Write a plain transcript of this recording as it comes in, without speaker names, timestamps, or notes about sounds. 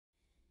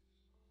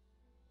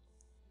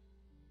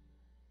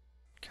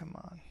Come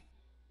on.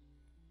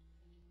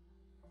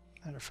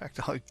 Matter of fact,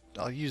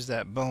 I'll use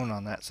that bone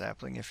on that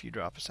sapling if you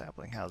drop a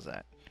sapling. How's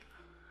that?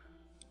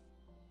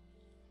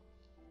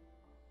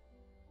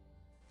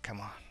 Come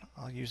on,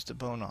 I'll use the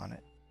bone on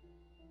it.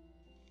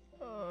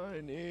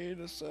 I need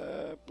a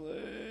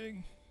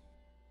sapling.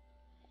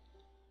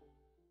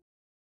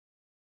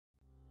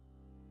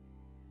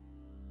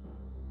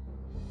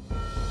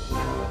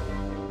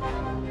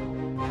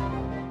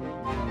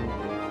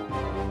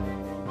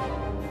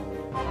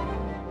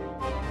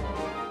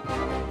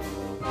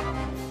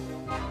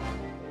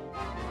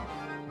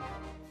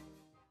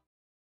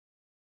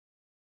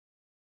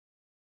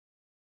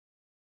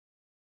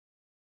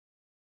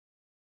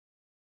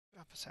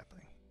 Drop a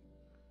sapling.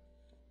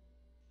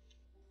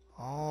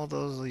 All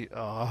those leaves.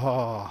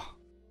 Oh.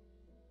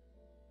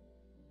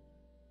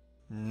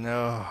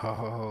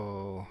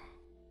 No.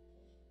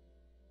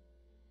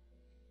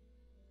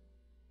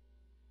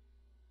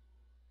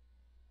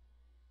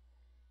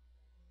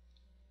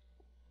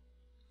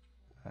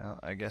 Well,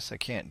 I guess I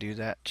can't do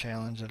that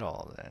challenge at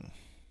all then.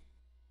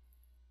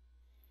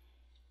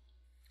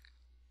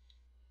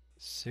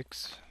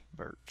 6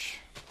 birch.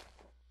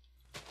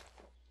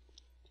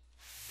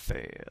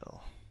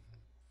 Fail.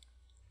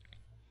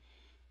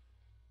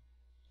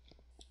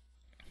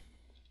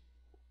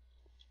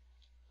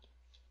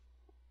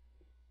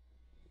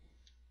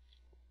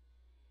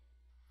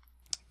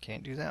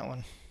 Can't do that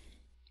one.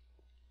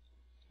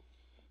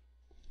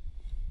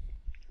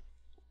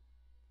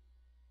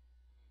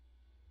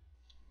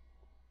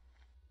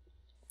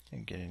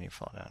 Didn't get any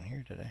fall down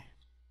here today.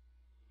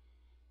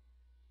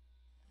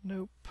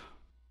 Nope.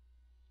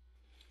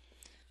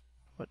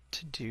 What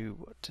to do,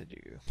 what to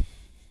do.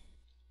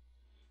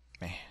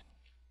 Man.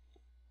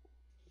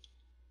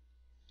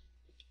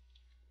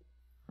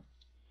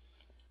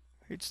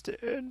 It's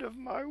the end of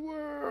my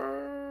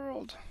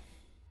world.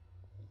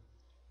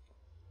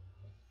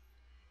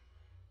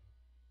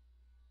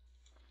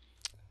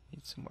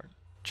 Need some more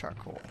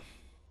charcoal.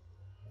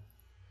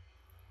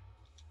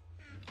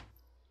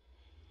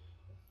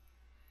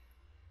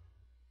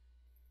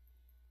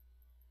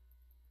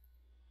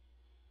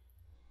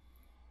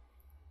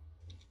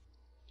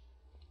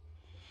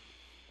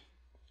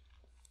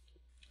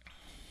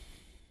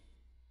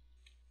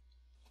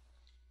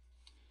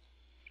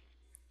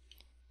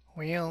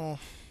 Well,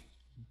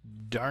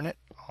 darn it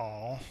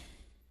all.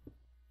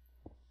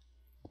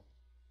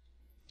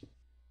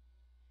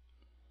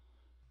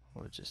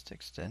 We'll just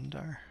extend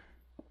our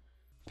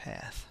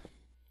path.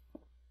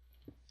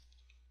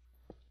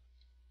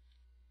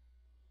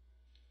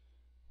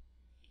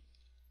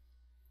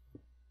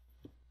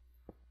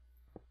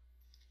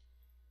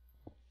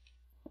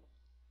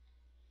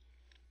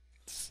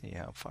 Let's see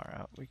how far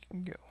out we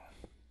can go.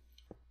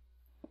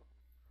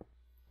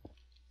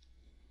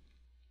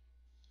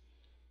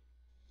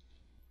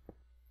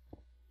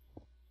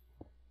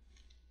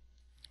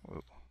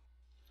 Whoa.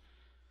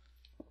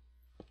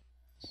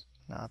 It's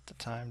not the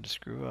time to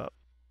screw up.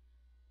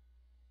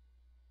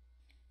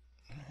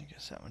 I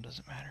guess that one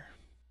doesn't matter.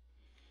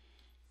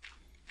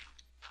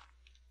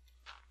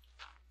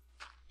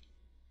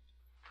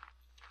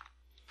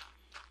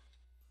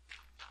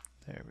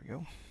 There we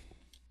go.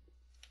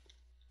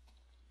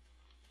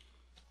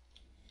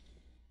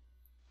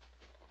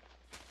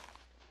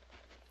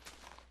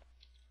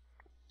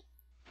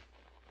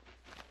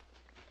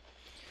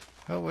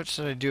 Well, what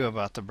should I do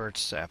about the birch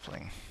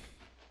sapling?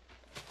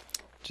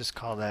 Just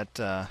call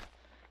that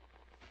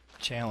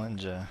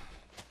challenge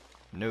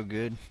no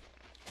good.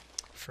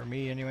 For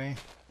me, anyway.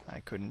 I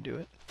couldn't do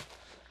it.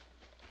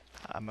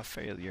 I'm a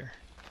failure.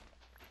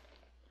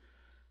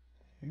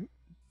 Oop,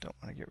 don't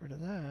want to get rid of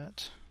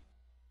that.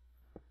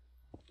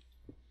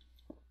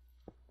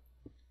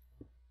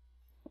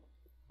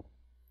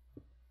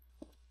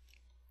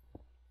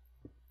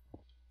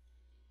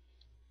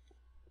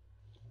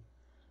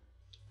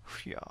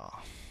 Yeah.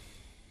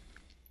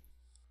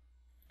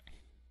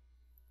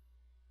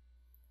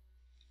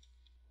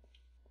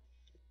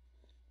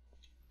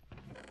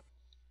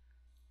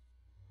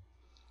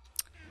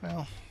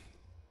 Well,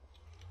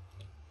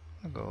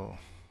 I'll go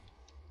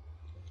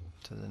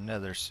to the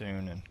nether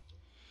soon and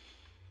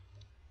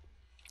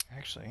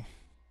actually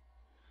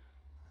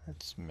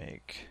let's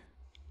make,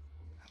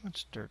 how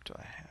much dirt do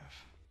I have?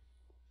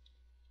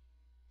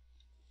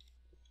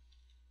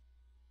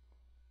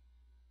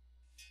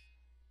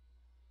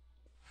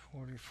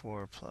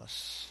 44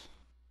 plus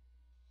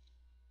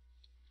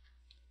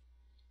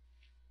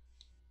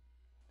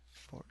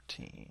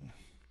 14.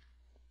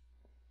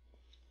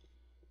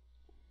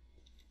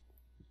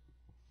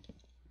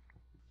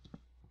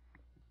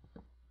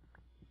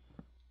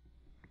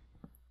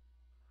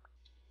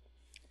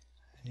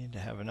 I need to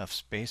have enough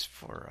space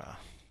for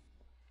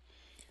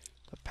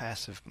the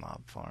passive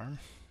mob farm.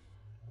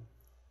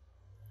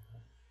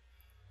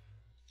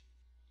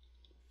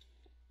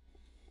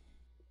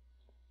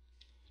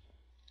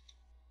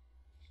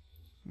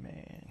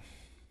 Man.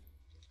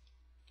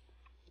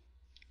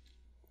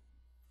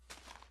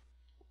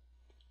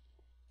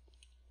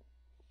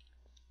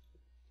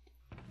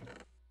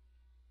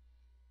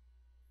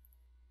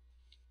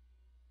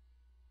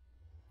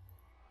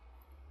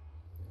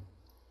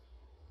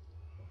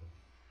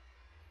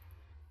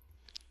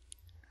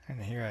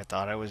 And here I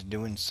thought I was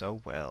doing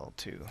so well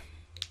too.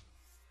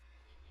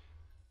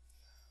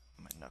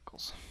 My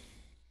knuckles.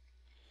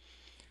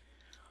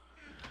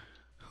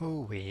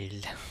 Oh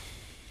well.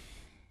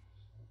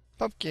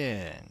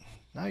 Pumpkin!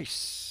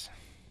 Nice!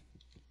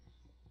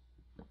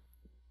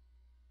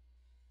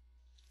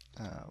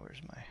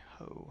 Where's my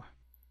hoe?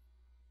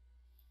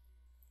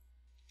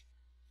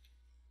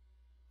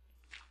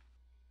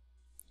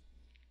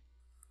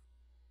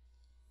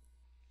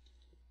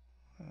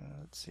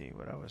 Let's see,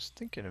 what I was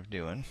thinking of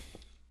doing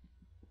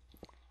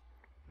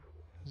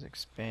is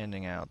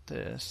expanding out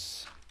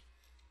this.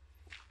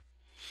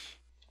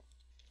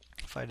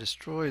 If I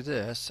destroy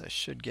this, I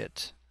should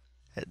get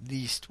at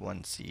least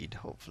one seed,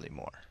 hopefully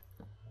more.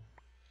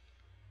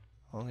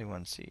 Only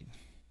one seed.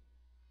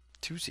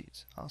 2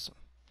 seeds, awesome.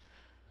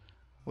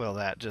 Well,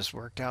 that just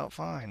worked out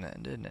fine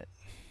then, didn't it?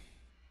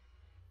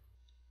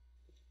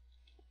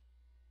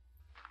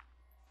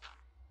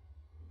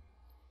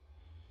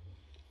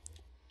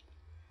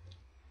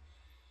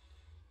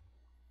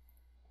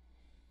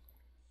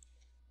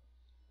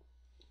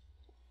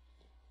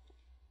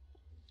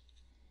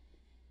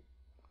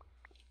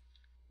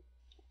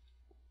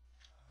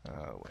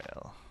 Oh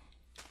well.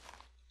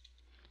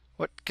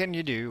 What can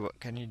you do? What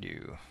can you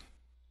do?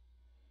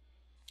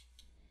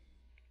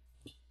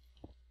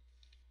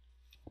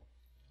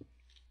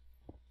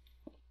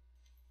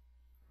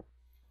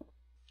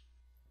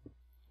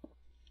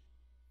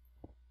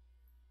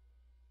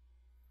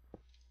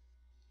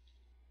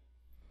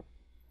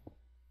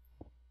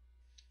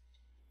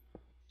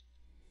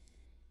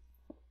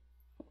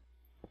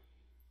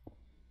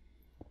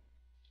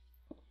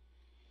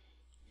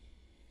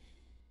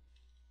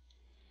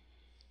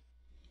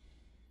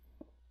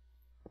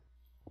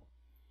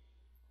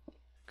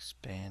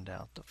 Expand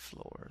out the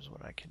floor is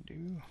what I can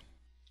do.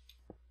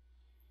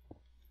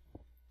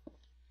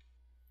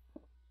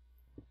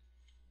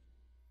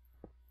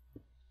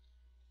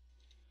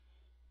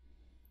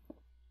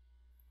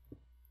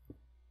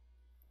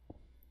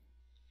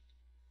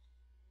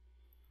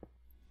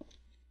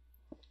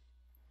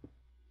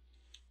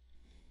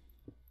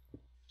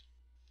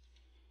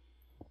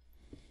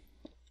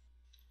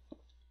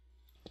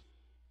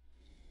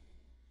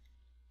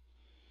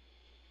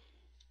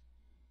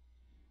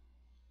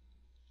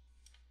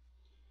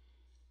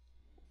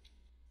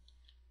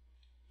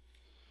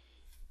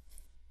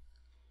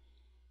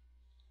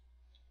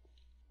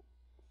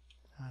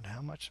 God,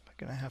 how much am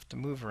I going to have to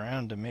move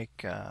around to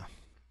make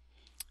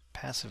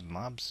passive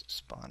mobs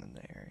spawn in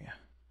the area?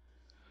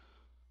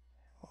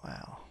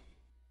 Wow.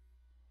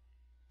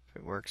 If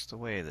it works the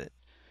way that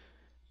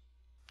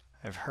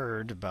I've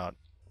heard about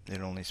it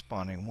only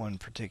spawning one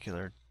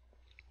particular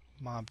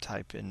mob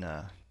type in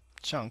a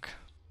chunk,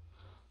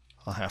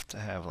 I'll have to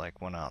have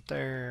like one out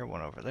there,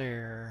 one over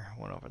there,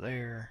 one over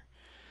there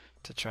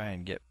to try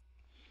and get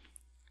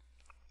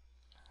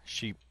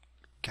sheep,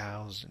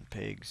 cows, and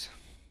pigs.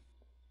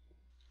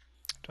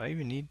 Do I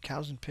even need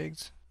cows and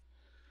pigs?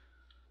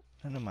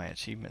 None of my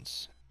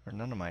achievements, or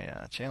none of my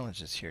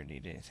challenges here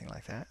need anything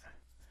like that.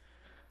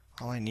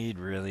 All I need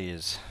really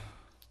is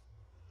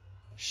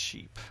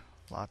sheep.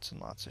 Lots and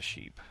lots of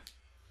sheep.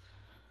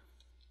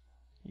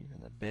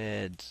 Even the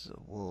beds, the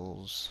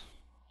wolves,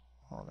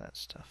 all that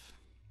stuff.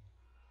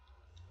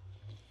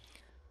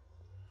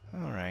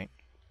 Alright.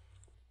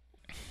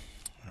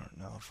 I don't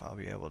know if I'll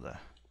be able to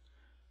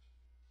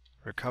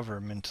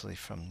recover mentally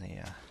from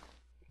the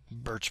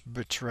birch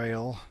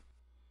betrayal.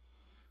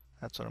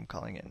 That's what I'm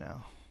calling it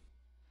now.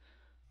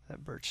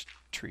 That birch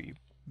tree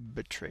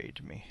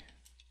betrayed me.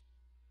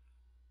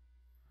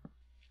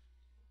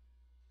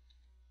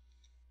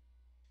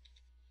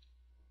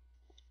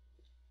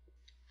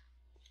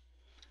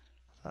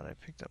 I thought I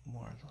picked up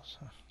more of those.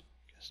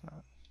 Guess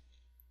not.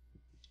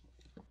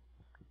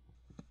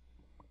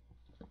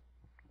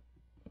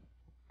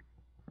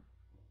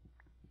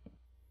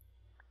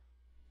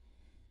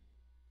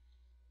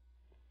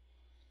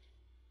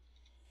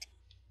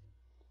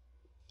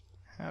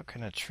 How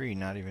can a tree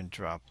not even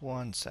drop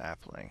one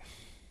sapling?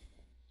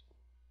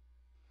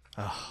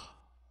 Ugh.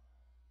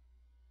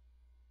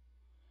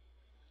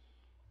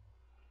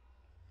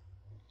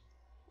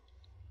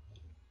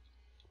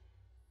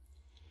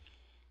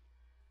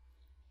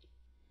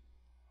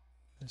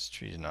 This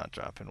tree's not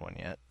dropping one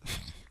yet.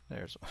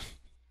 There's one.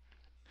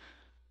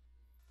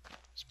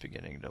 It's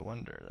beginning to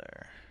wonder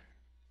there.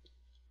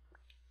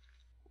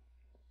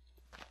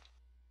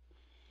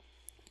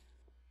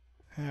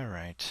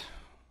 Alright.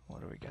 What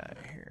do we got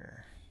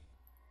here?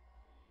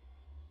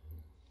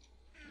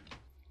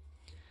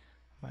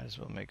 Might as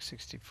well make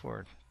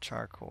 64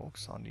 charcoal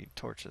because I'll need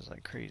torches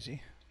like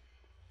crazy.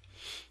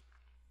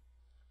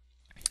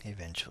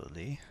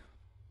 Eventually.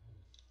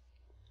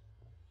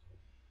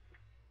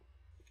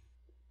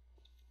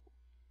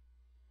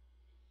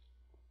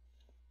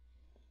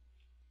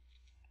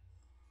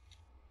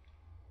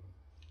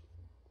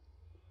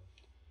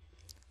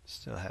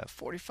 Still have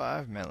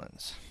 45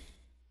 melons.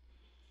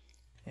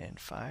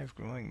 And 5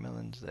 growing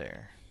melons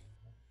there.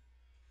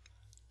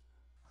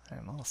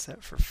 I'm all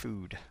set for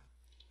food.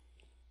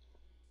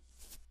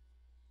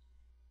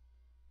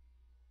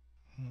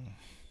 I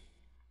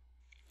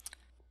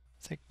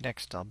think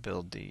next I'll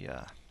build the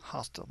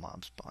hostile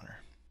mob spawner.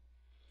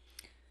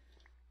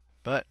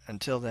 But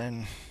until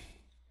then,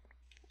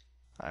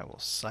 I will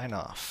sign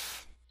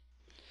off.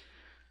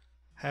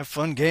 Have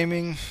fun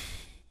gaming.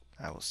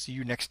 I will see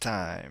you next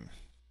time.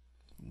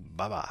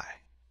 Bye-bye.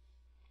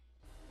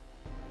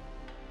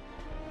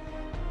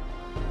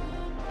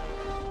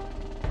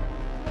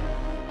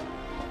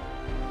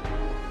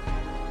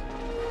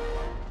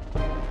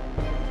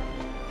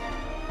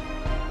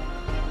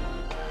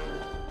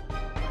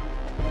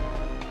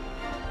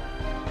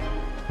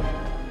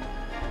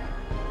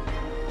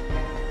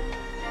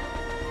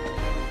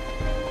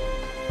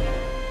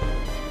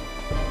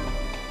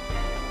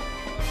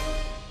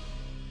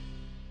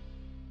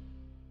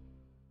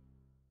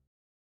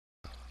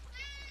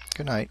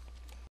 Good night.